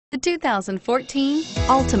The 2014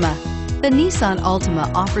 Altima. The Nissan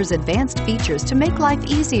Altima offers advanced features to make life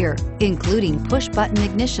easier, including push-button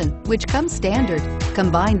ignition, which comes standard.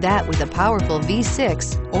 Combine that with a powerful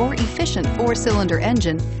V6 or efficient 4-cylinder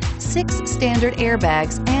engine, 6 standard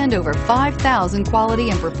airbags, and over 5,000 quality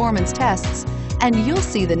and performance tests, and you'll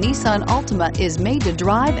see the Nissan Altima is made to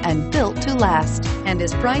drive and built to last and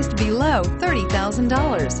is priced below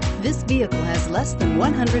 $30,000. This vehicle has less than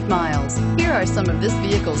 100 miles. Here are some of this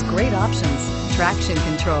vehicle's great options: traction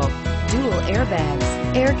control, dual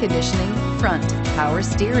airbags, air conditioning, front, power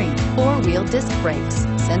steering, 4-wheel disc brakes,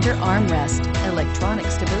 center armrest, electronic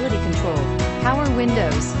stability control, power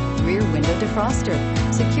windows, rear window defroster,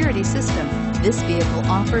 security system. This vehicle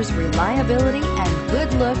offers reliability and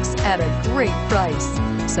good looks at a great price.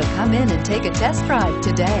 So come in and take a test drive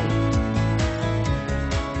today.